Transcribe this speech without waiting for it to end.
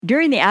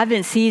During the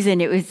Advent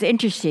season, it was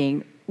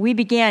interesting. We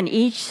began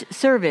each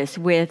service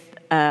with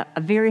a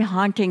very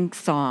haunting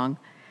song.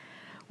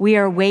 We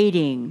are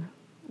waiting.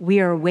 We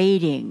are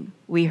waiting.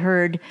 We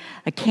heard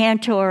a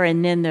cantor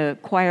and then the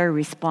choir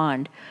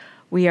respond.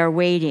 We are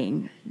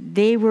waiting.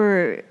 They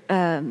were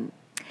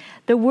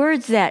the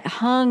words that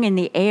hung in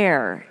the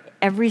air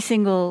every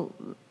single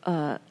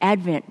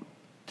Advent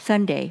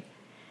Sunday.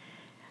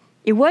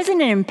 It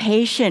wasn't an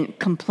impatient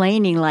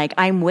complaining like,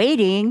 I'm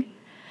waiting,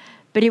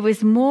 but it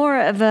was more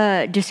of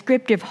a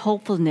descriptive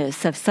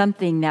hopefulness of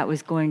something that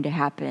was going to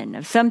happen,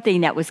 of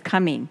something that was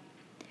coming.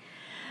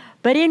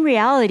 But in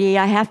reality,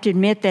 I have to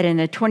admit that in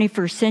the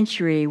 21st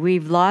century,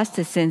 we've lost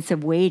a sense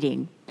of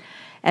waiting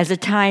as a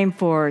time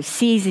for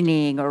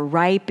seasoning or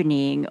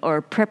ripening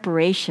or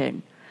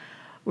preparation.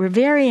 We're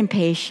very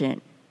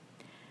impatient.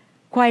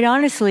 Quite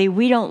honestly,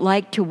 we don't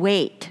like to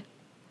wait.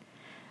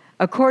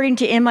 According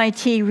to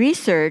MIT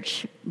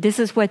research, this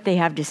is what they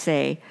have to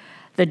say.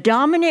 The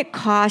dominant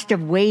cost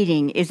of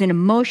waiting is an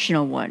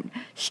emotional one.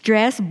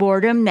 Stress,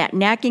 boredom, that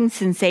nagging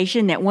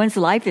sensation that one's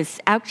life is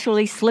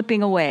actually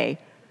slipping away.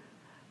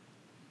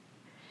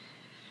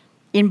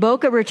 In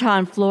Boca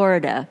Raton,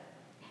 Florida,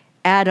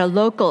 at a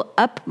local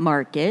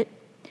upmarket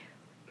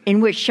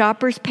in which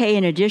shoppers pay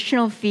an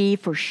additional fee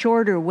for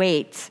shorter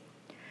waits,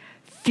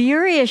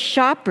 furious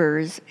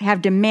shoppers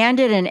have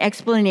demanded an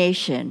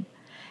explanation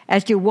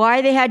as to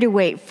why they had to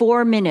wait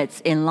 4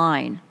 minutes in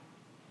line.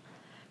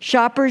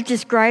 Shoppers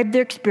described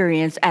their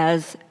experience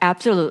as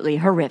absolutely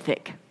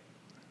horrific.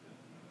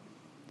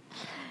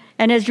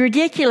 And as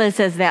ridiculous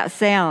as that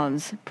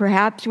sounds,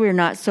 perhaps we're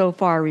not so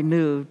far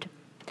removed.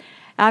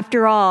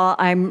 After all,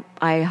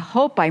 I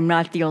hope I'm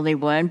not the only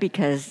one,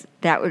 because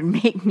that would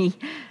make me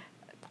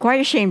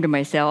quite ashamed of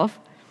myself.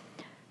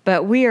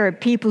 But we are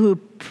people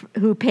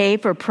who pay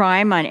for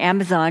Prime on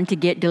Amazon to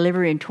get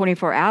delivery in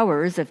 24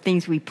 hours of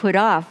things we put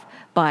off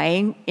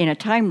buying in a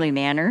timely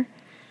manner.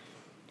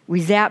 We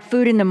zap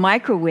food in the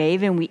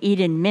microwave and we eat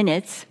in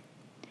minutes.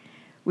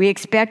 We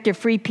expect a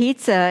free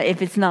pizza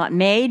if it's not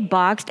made,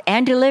 boxed,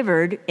 and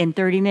delivered in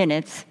 30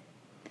 minutes.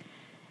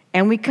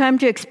 And we come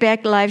to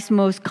expect life's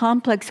most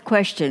complex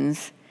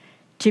questions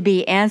to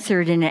be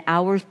answered in an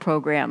hour's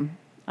program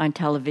on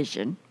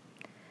television.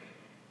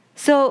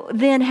 So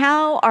then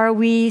how are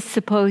we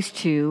supposed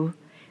to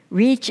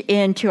reach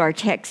into our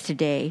text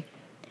today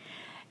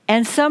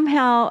and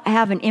somehow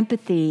have an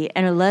empathy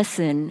and a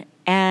lesson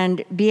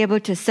and be able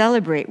to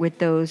celebrate with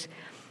those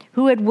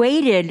who had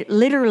waited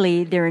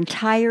literally their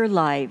entire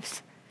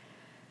lives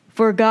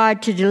for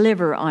God to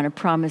deliver on a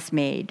promise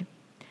made?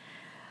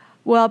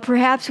 Well,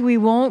 perhaps we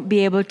won't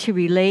be able to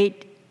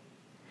relate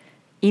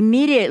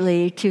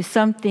immediately to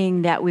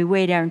something that we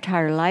wait our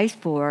entire lives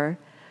for,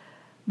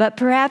 but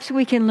perhaps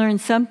we can learn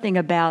something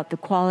about the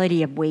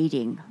quality of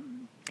waiting.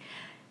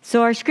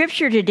 So our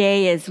scripture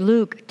today is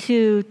Luke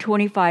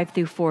 2:25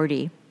 through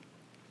 40.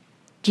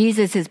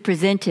 Jesus is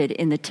presented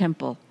in the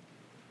temple.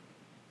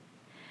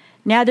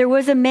 Now there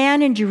was a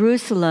man in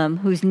Jerusalem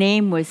whose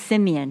name was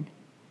Simeon.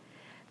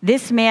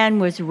 This man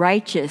was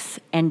righteous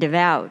and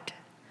devout,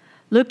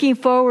 looking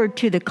forward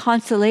to the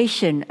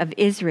consolation of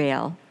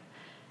Israel,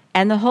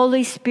 and the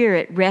Holy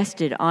Spirit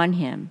rested on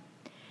him.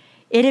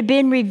 It had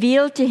been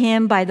revealed to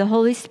him by the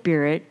Holy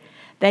Spirit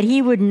that he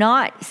would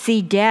not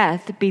see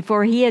death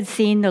before he had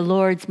seen the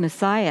Lord's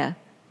Messiah.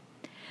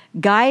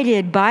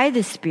 Guided by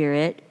the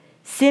Spirit,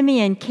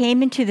 Simeon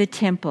came into the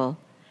temple,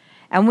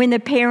 and when the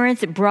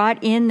parents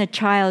brought in the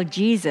child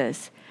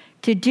Jesus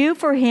to do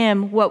for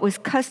him what was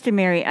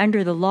customary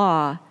under the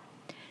law,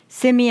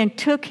 Simeon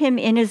took him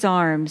in his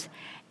arms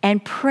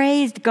and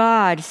praised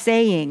God,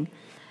 saying,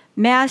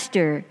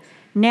 "Master,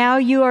 now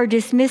you are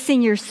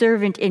dismissing your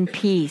servant in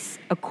peace,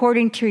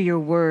 according to your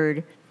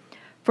word.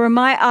 For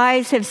my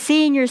eyes have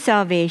seen your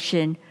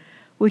salvation,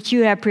 which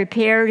you have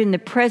prepared in the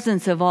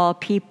presence of all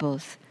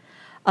peoples,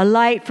 a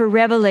light for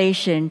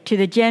revelation to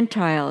the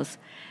Gentiles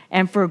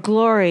and for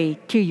glory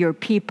to your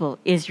people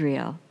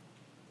Israel."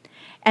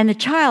 And the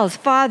child's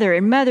father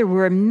and mother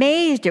were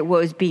amazed at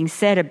what was being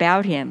said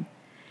about him.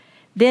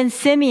 Then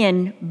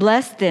Simeon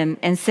blessed them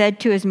and said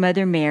to his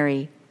mother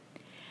Mary,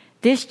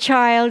 "This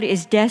child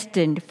is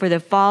destined for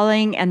the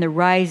falling and the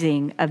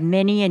rising of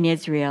many in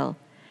Israel,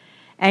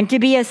 and to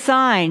be a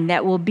sign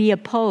that will be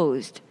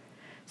opposed,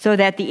 so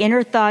that the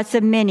inner thoughts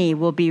of many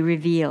will be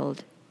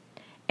revealed,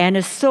 and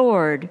a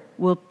sword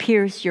will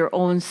pierce your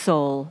own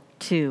soul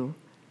too."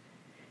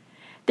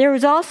 There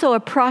was also a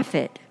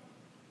prophet,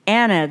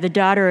 Anna, the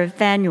daughter of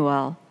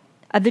Phanuel,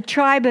 of the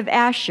tribe of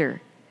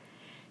Asher.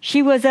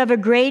 She was of a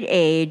great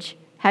age,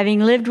 having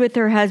lived with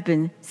her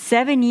husband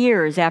 7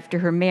 years after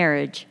her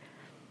marriage,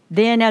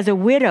 then as a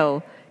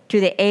widow to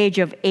the age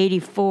of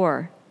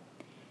 84.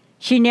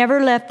 She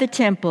never left the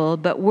temple,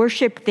 but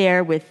worshiped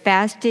there with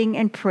fasting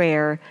and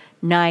prayer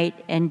night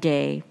and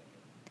day.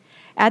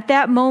 At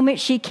that moment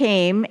she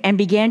came and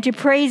began to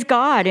praise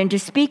God and to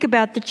speak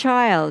about the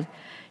child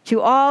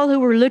to all who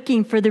were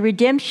looking for the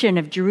redemption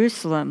of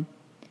Jerusalem.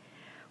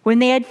 When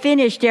they had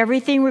finished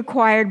everything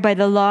required by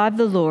the law of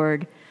the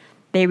Lord,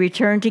 they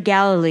returned to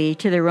Galilee,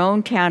 to their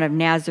own town of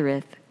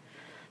Nazareth.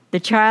 The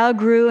child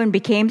grew and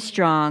became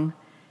strong,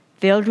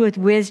 filled with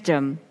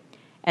wisdom,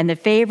 and the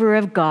favor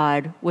of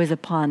God was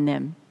upon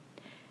them.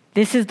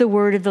 This is the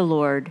word of the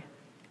Lord.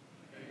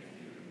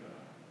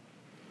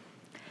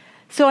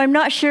 So I'm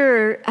not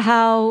sure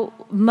how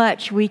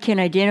much we can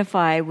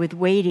identify with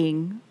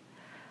waiting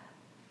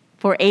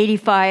for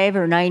 85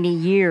 or 90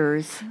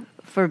 years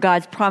for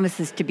God's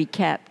promises to be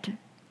kept.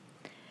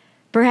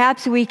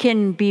 Perhaps we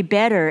can be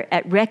better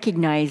at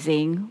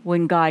recognizing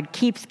when God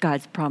keeps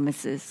God's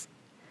promises.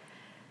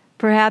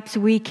 Perhaps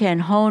we can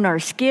hone our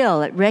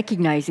skill at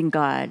recognizing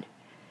God,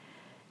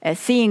 at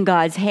seeing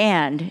God's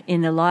hand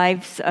in the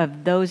lives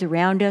of those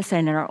around us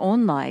and in our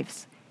own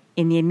lives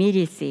in the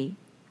immediacy.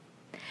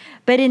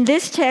 But in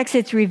this text,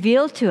 it's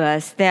revealed to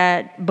us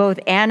that both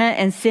Anna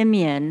and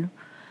Simeon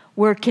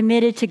were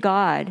committed to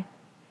God.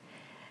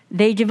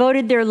 They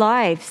devoted their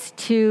lives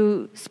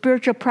to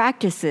spiritual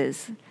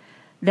practices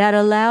that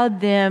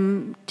allowed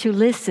them to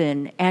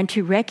listen and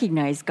to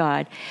recognize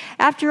God.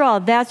 After all,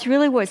 that's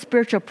really what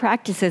spiritual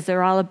practices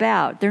are all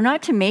about. They're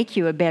not to make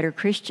you a better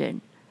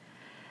Christian.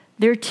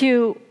 They're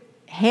to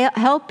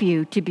help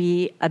you to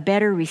be a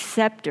better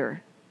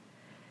receptor,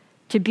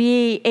 to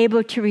be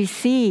able to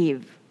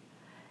receive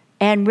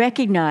and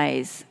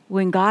recognize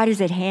when God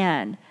is at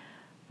hand,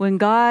 when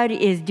God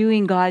is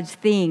doing God's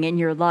thing in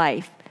your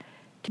life,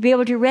 to be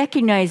able to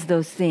recognize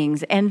those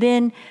things and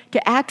then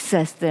to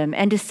access them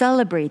and to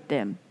celebrate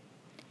them.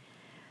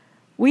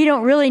 We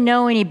don't really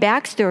know any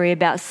backstory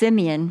about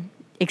Simeon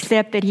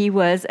except that he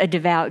was a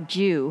devout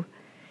Jew.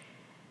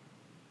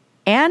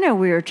 Anna,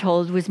 we are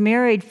told, was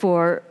married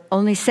for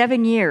only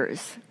 7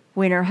 years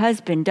when her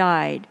husband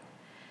died.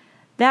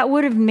 That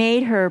would have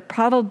made her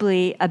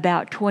probably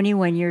about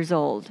 21 years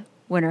old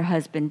when her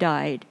husband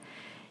died.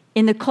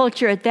 In the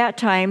culture at that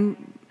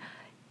time,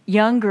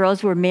 young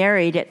girls were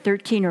married at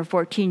 13 or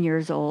 14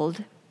 years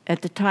old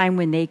at the time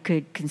when they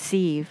could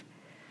conceive.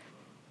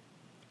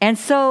 And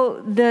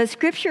so the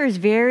scripture is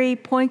very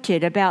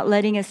pointed about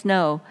letting us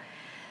know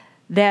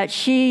that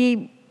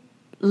she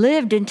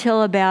lived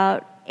until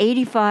about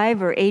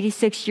 85 or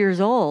 86 years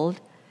old,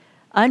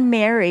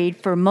 unmarried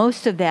for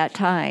most of that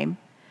time,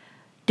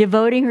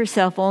 devoting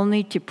herself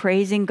only to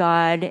praising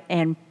God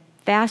and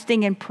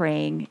fasting and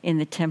praying in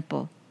the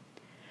temple.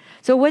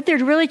 So what they're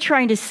really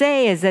trying to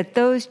say is that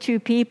those two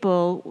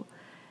people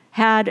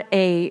had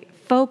a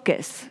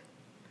focus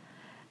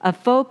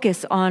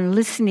on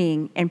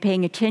listening and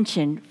paying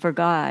attention for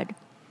God.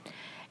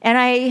 And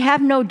I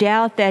have no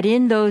doubt that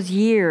in those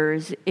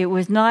years, it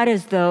was not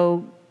as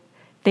though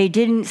they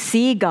didn't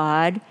see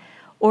God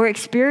or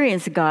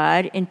experience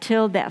God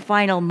until that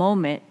final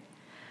moment.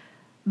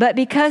 But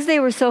because they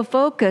were so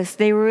focused,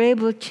 they were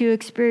able to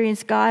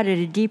experience God at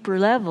a deeper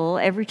level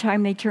every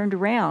time they turned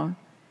around.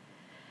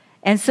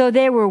 And so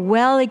they were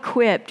well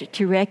equipped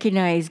to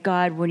recognize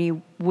God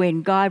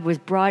when God was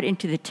brought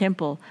into the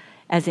temple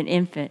as an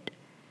infant.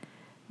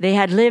 They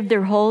had lived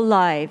their whole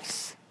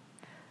lives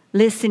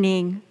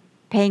listening,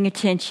 paying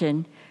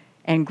attention,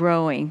 and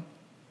growing.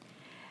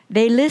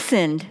 They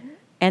listened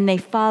and they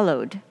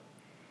followed.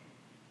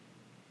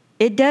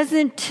 It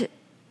doesn't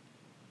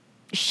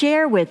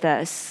share with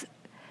us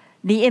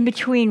the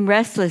in-between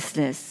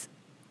restlessness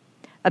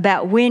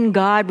about when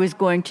God was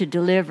going to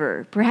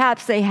deliver.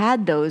 Perhaps they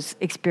had those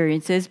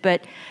experiences,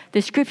 but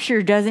the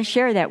scripture doesn't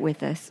share that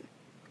with us.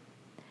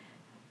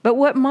 But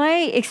what my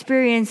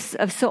experience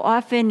of so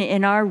often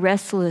in our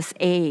restless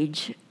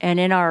age and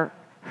in our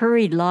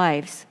hurried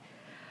lives,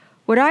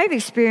 what I've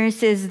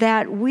experienced is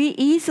that we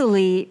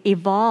easily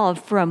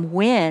evolve from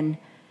when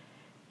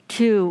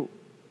to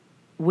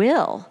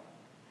will.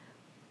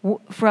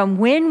 From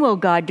when will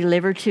God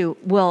deliver to,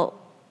 well,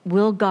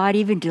 will God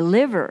even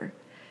deliver?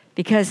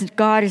 Because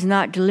God is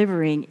not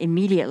delivering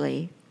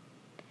immediately.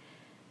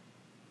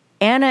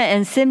 Anna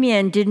and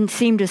Simeon didn't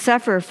seem to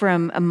suffer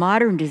from a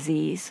modern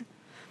disease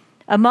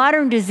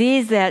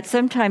that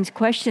sometimes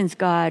questions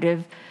God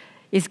of,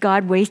 is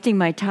God wasting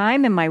my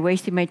time? Am I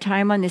wasting my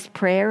time on this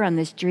prayer, on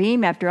this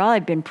dream? After all,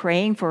 I've been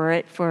praying for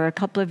it for a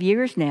couple of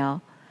years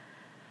now.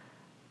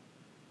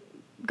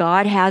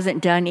 God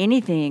hasn't done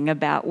anything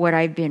about what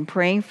I've been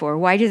praying for.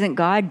 Why doesn't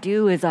God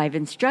do as I've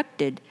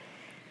instructed?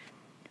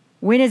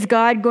 When is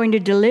God going to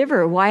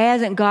deliver? Why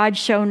hasn't God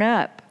shown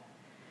up?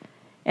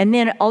 And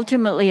then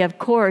ultimately, of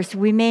course,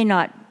 we may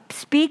not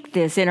speak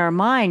this in our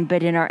mind,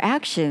 but in our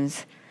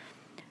actions,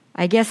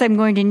 I guess I'm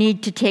going to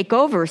need to take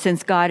over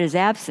since God is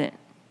absent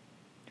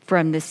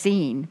from the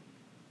scene.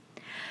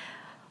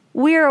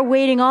 We are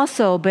waiting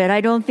also, but I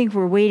don't think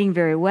we're waiting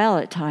very well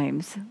at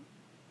times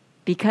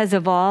because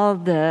of all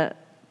the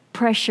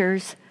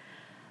pressures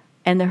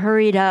and the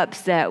hurried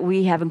ups that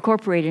we have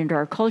incorporated into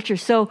our culture.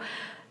 So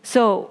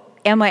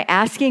am I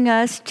asking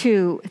us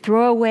to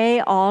throw away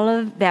all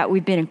of that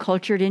we've been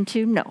encultured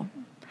into? No.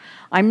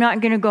 I'm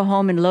not going to go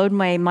home and load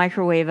my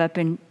microwave up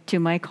into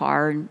my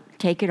car and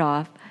take it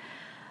off.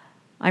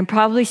 I'm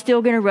probably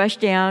still going to rush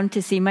down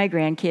to see my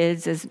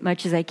grandkids as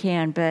much as I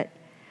can, but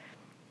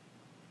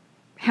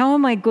how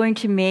am I going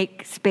to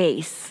make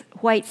space,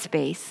 white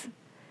space,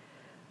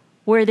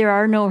 where there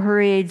are no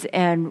hurries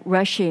and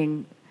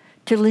rushing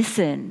to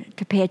listen,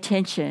 to pay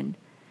attention,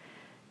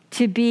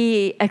 to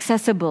be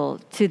accessible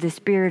to the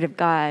Spirit of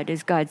God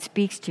as God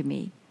speaks to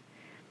me.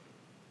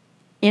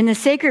 In the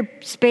sacred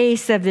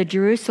space of the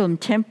Jerusalem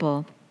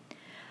temple,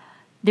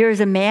 there is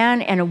a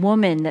man and a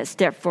woman that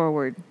step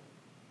forward.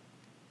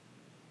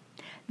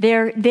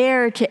 They're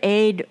there to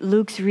aid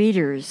Luke's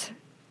readers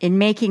in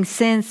making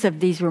sense of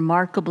these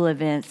remarkable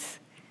events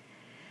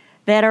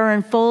that are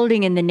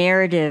unfolding in the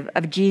narrative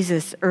of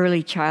Jesus'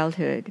 early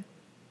childhood.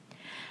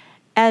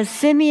 As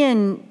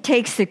Simeon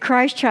takes the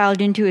Christ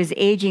child into his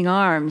aging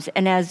arms,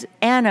 and as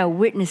Anna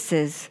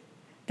witnesses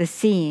the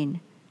scene,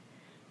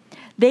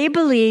 they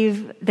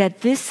believe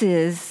that this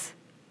is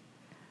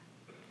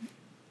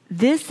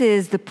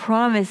the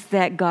promise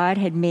that God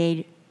had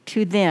made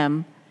to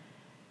them,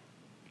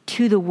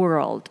 to the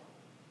world.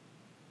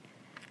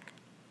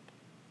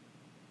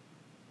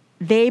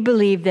 They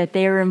believe that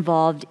they are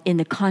involved in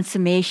the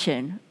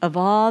consummation of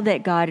all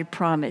that God had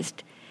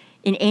promised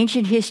in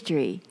ancient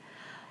history,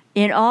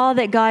 in all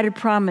that God had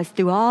promised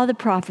through all the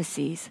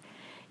prophecies,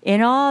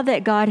 in all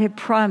that God had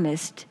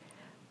promised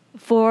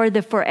for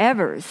the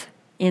forevers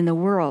in the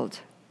world.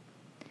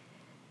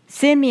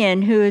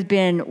 Simeon, who has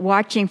been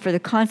watching for the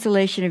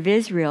consolation of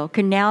Israel,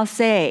 can now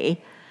say,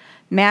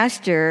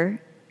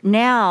 "Master,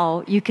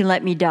 now you can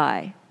let me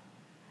die,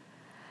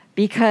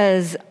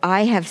 because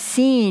I have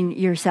seen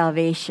your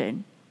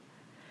salvation."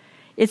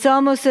 It's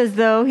almost as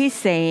though he's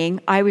saying,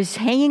 I was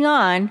hanging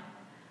on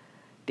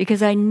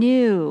because I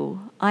knew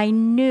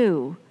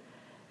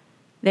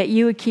that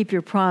you would keep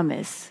your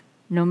promise,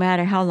 no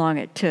matter how long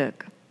it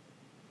took.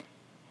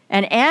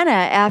 And Anna,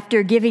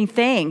 after giving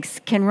thanks,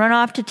 can run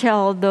off to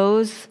tell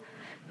those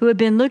who have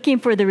been looking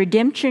for the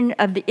redemption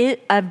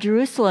of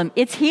Jerusalem,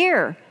 it's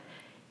here.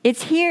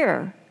 It's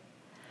here.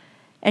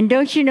 And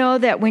don't you know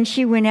that when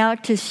she went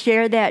out to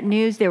share that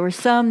news, there were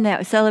some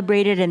that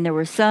celebrated and there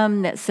were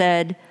some that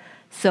said,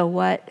 "So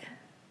what?"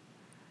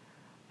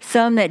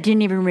 Some that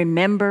didn't even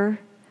remember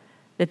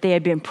that they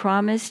had been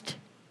promised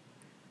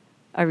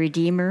a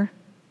Redeemer.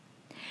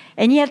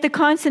 And yet the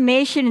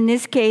consummation in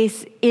this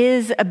case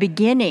is a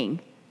beginning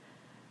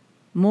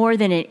more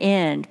than an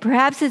end.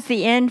 Perhaps it's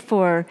the end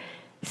for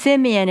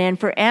Simeon and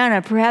for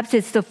Anna. Perhaps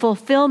it's the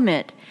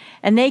fulfillment.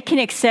 And they can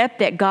accept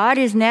that God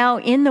is now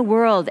in the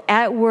world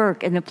at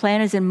work and the plan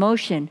is in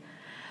motion.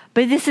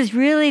 But this is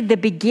really the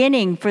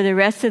beginning for the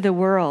rest of the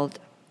world.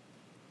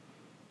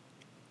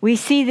 We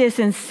see this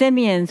in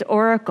Simeon's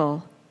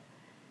oracle.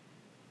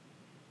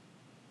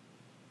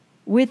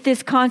 With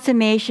this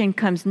consummation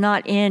comes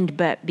not end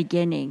but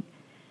beginning.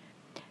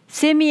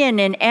 Simeon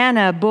and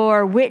Anna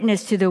bore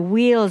witness to the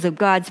wheels of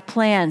God's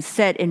plan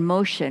set in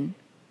motion.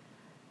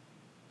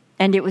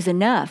 And it was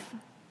enough.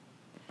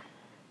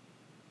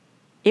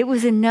 It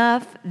was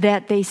enough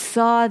that they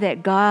saw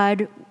that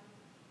God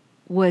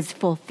was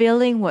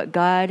fulfilling what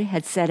God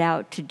had set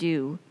out to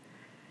do.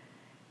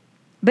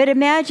 But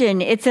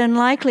imagine, it's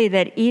unlikely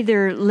that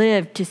either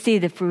lived to see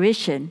the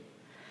fruition.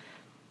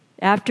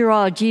 After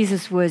all,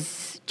 Jesus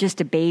was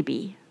just a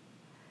baby.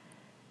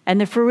 And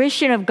the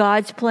fruition of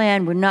God's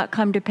plan would not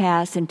come to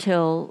pass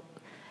until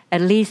at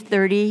least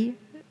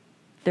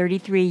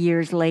 33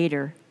 years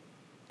later,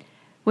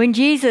 when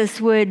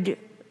Jesus would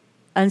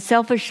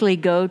unselfishly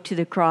go to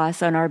the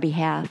cross on our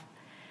behalf,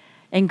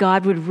 and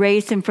God would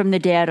raise him from the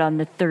dead on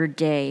the third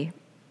day.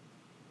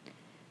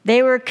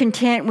 They were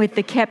content with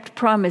the kept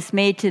promise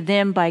made to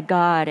them by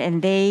God,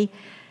 and they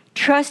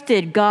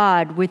trusted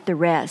God with the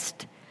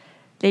rest.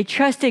 They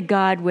trusted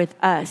God with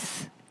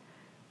us.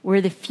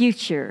 We're the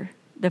future,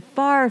 the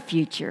far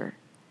future.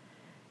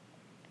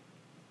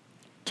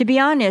 To be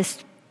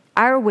honest,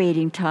 our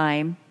waiting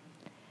time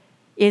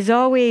is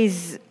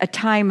always a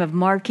time of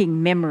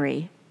marking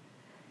memory.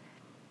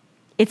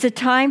 It's a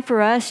time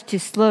for us to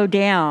slow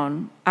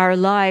down our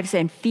lives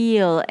and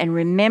feel and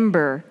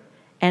remember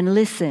and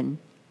listen.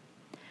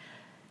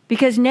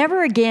 Because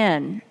never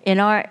again in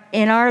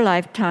our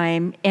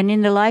lifetime and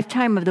in the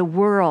lifetime of the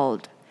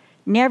world,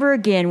 never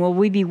again will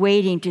we be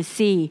waiting to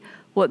see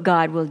what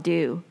God will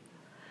do.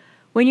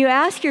 When you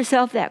ask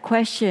yourself that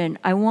question,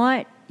 I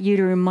want you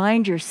to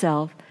remind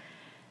yourself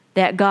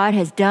that God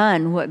has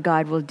done what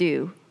God will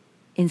do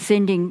in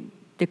sending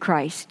the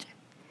Christ.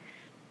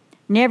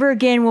 Never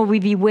again will we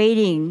be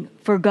waiting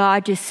for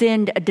God to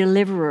send a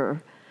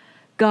deliverer.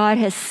 God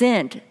has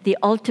sent the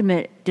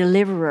ultimate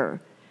deliverer.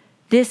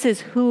 This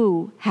is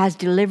who has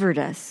delivered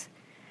us.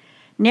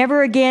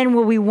 Never again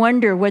will we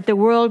wonder what the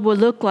world will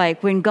look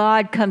like when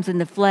God comes in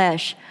the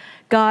flesh.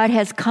 God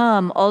has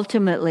come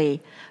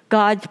ultimately.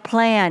 God's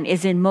plan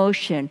is in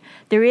motion.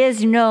 There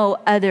is no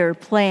other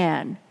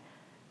plan.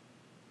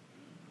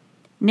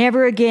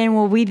 Never again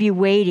will we be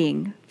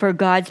waiting for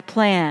God's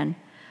plan,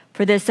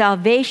 for the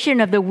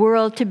salvation of the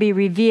world to be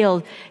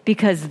revealed,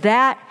 because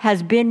that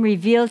has been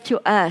revealed to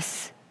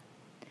us.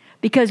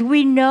 Because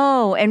we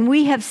know and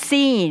we have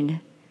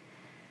seen.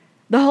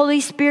 The Holy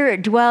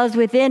Spirit dwells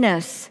within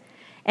us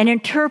and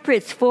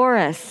interprets for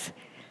us,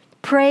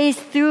 prays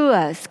through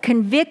us,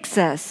 convicts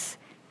us,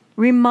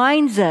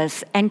 reminds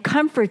us, and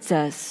comforts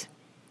us.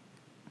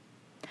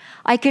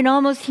 I can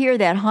almost hear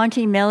that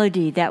haunting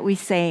melody that we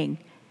sang.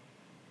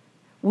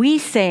 We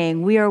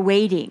sang, "We are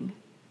waiting,"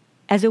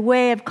 as a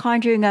way of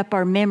conjuring up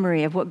our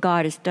memory of what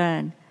God has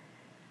done.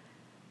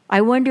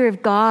 I wonder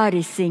if God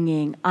is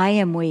singing, "I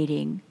am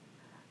waiting.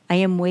 I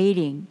am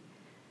waiting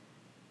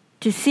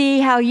to see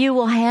how you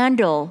will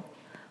handle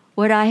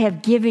what I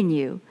have given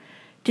you,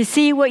 to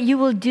see what you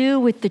will do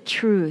with the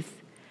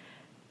truth,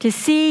 to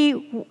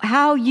see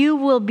how you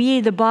will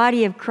be the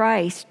body of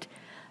Christ,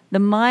 the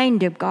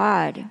mind of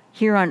God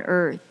here on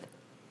earth."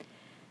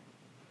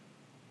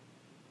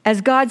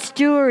 As God's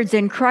stewards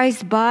in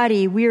Christ's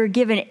body, we are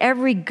given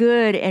every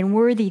good and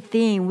worthy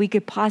thing we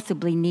could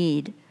possibly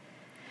need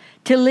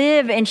to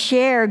live and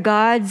share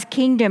God's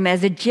kingdom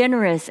as a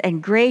generous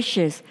and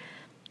gracious,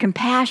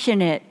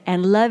 compassionate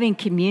and loving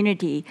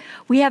community.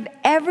 We have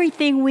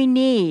everything we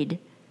need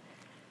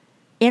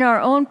in our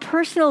own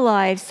personal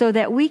lives so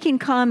that we can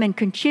come and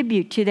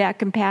contribute to that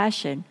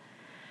compassion.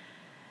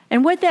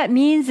 And what that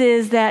means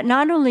is that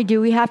not only do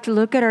we have to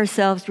look at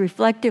ourselves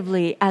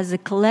reflectively as a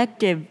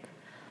collective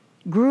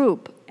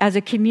group, as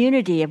a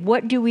community of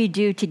what do we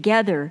do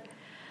together,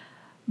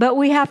 but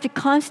we have to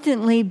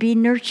constantly be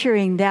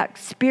nurturing that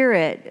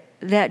spirit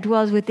that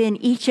dwells within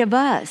each of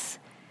us.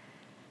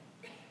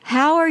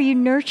 How are you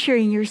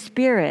nurturing your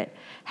spirit?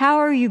 How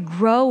are you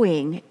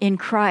growing in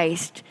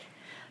Christ?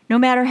 No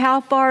matter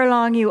how far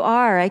along you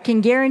are, I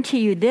can guarantee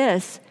you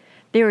this: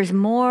 there is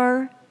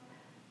more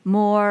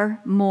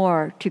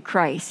to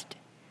Christ.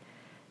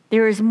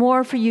 There is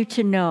more for you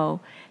to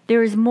know.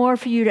 There is more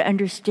for you to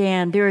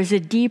understand. There is a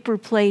deeper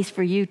place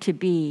for you to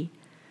be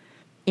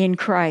in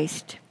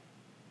Christ.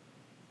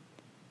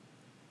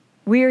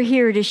 We're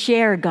here to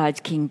share God's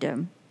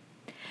kingdom.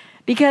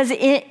 Because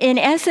in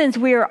essence,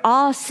 we are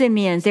all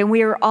Simeons and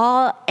we are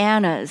all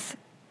Annas.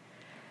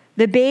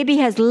 The baby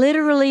has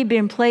literally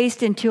been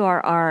placed into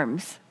our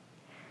arms.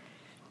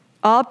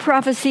 All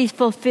prophecies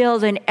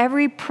fulfilled and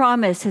every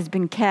promise has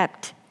been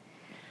kept.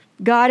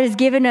 God has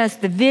given us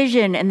the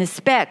vision and the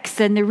specs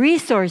and the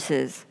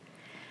resources.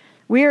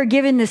 We are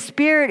given the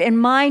spirit and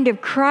mind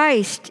of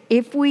Christ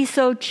if we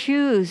so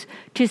choose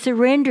to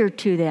surrender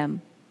to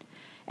them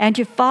and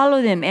to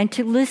follow them and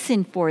to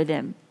listen for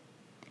them.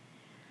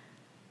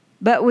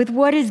 But with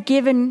what is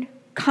given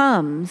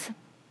comes,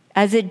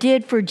 as it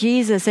did for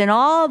Jesus and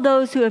all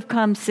those who have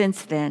come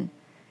since then,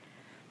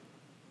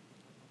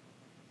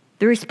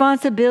 the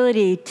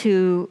responsibility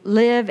to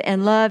live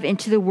and love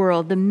into the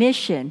world, the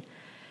mission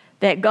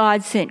that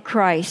God sent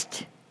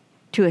Christ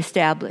to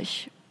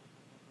establish.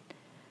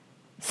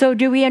 So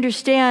do we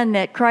understand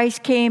that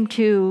Christ came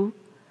to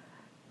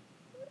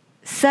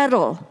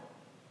settle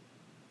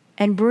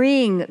and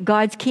bring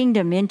God's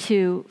kingdom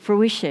into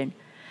fruition?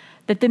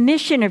 That the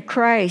mission of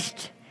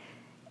Christ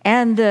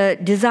and the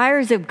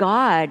desires of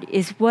God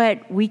is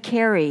what we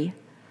carry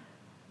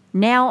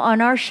now on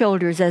our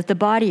shoulders as the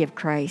body of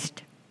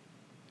Christ.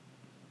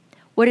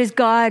 What does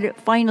God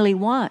finally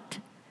want?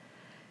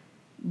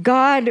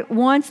 God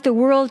wants the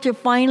world to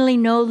finally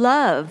know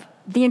love,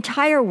 the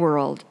entire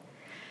world.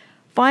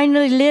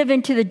 Finally live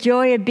into the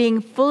joy of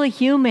being fully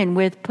human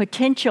with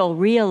potential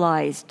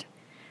realized.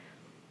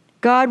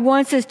 God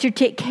wants us to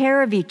take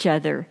care of each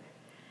other,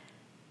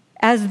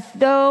 as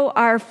though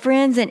our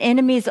friends and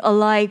enemies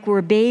alike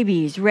were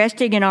babies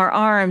resting in our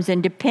arms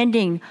and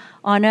depending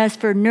on us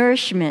for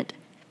nourishment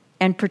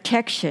and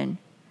protection.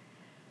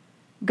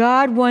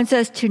 God wants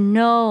us to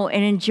know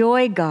and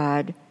enjoy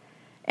God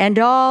and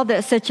all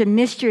that such a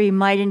mystery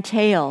might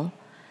entail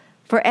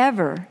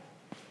forever.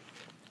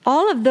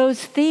 All of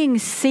those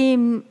things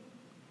seem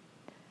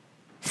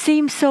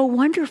so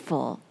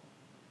wonderful.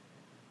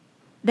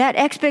 That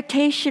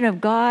expectation of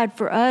God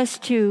for us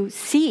to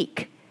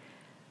seek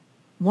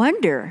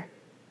wonder,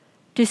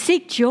 to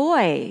seek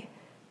joy,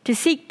 to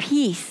seek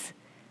peace,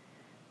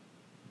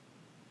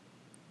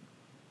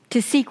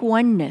 to seek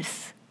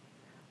oneness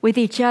with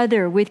each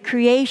other, with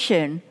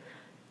creation,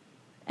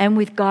 and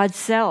with God's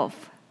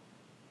self.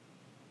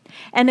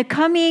 And the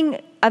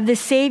coming of the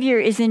Savior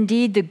is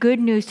indeed the good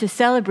news to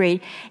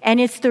celebrate, and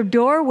it's the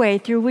doorway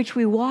through which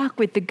we walk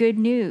with the good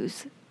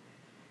news.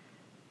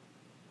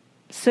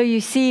 So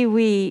you see,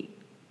 we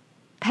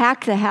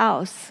pack the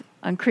house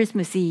on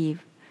Christmas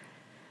Eve.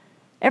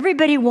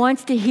 Everybody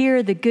wants to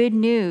hear the good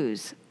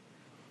news.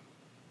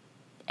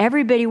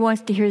 Everybody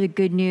wants to hear the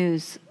good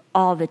news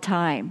all the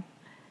time.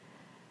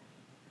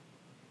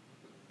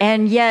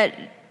 And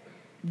yet,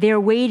 they're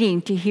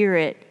waiting to hear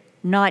it,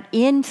 not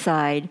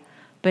inside,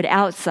 but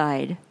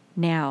outside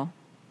now.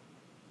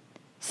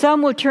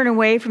 Some will turn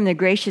away from the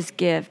gracious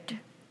gift.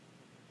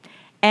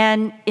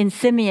 And in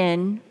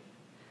Simeon,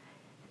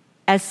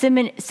 as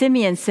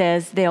Simeon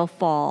says, they'll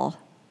fall.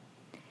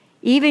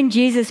 Even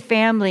Jesus'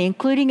 family,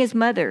 including his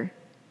mother,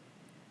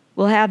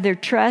 will have their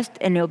trust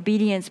and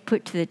obedience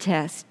put to the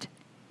test,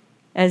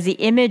 as the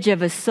image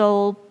of a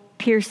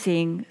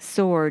soul-piercing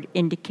sword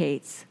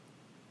indicates.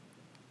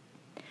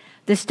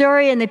 The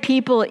story and the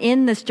people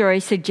in the story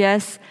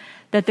suggests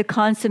that the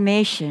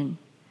consummation,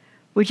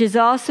 which is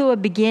also a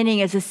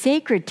beginning as a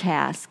sacred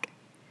task,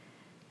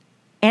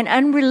 and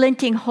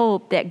unrelenting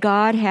hope that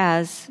God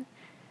has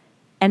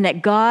and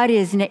that God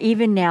is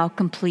even now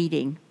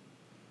completing.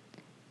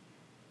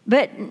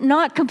 But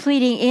not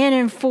completing in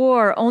and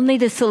for only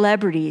the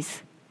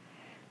celebrities,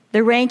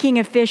 the ranking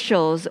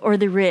officials, or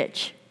the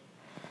rich.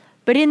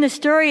 But in the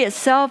story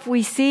itself,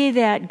 we see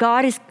that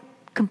God is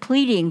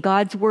completing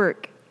God's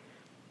work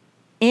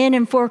in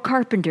and for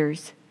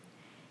carpenters,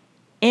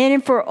 in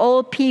and for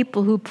old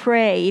people who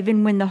pray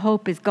even when the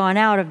hope is gone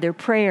out of their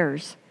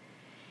prayers,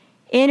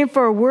 in and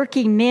for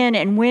working men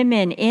and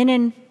women, in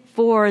and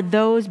for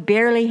those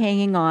barely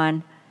hanging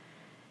on,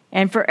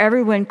 and for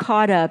everyone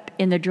caught up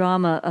in the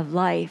drama of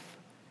life.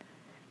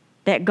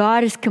 That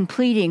God is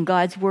completing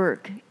God's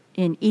work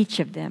in each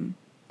of them,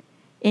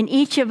 in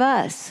each of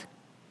us.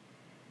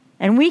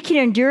 And we can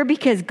endure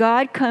because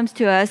God comes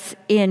to us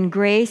in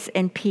grace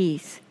and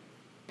peace.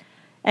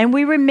 And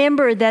we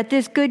remember that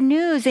this good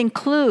news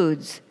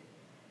includes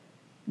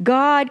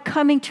God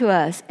coming to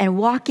us and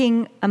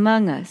walking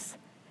among us.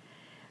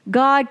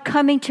 God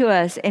coming to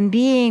us and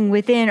being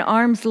within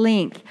arm's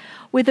length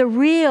with a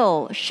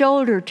real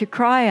shoulder to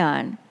cry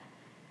on.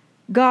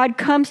 God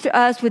comes to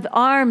us with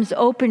arms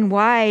open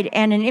wide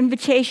and an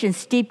invitation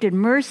steeped in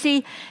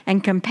mercy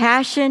and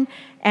compassion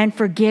and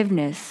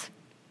forgiveness.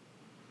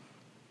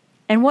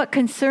 And what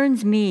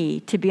concerns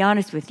me, to be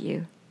honest with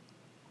you,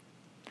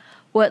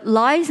 what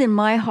lies in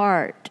my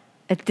heart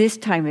at this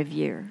time of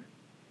year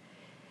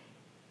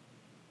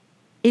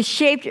is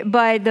shaped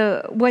by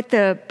what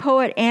the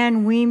poet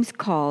Anne Weems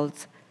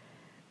calls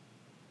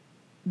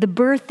the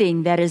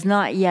birthing that is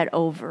not yet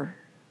over.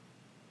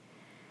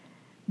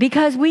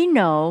 Because we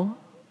know,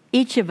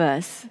 each of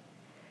us,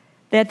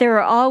 that there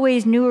are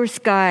always newer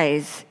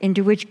skies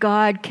into which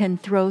God can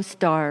throw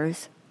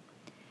stars.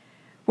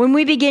 When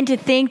we begin to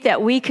think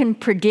that we can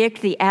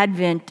predict the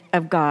advent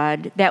of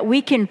God, that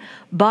we can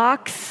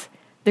box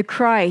the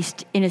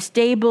Christ in a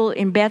stable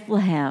in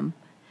Bethlehem,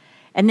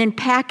 and then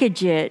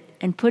package it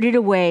and put it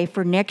away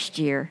for next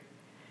year,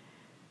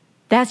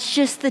 that's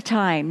just the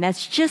time,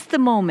 that's just the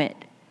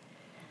moment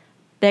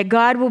that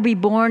God will be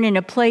born in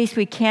a place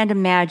we can't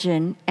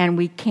imagine and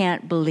we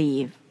can't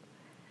believe.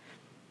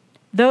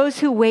 Those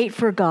who wait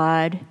for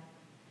God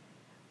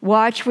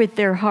watch with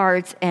their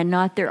hearts and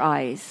not their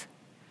eyes.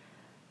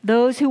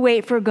 Those who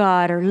wait for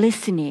God are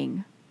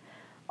listening,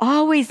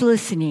 always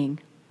listening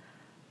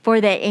for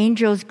the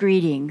angel's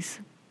greetings.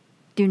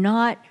 Do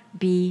not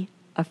be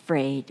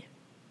afraid.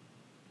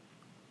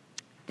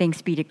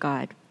 Thanks be to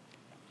God.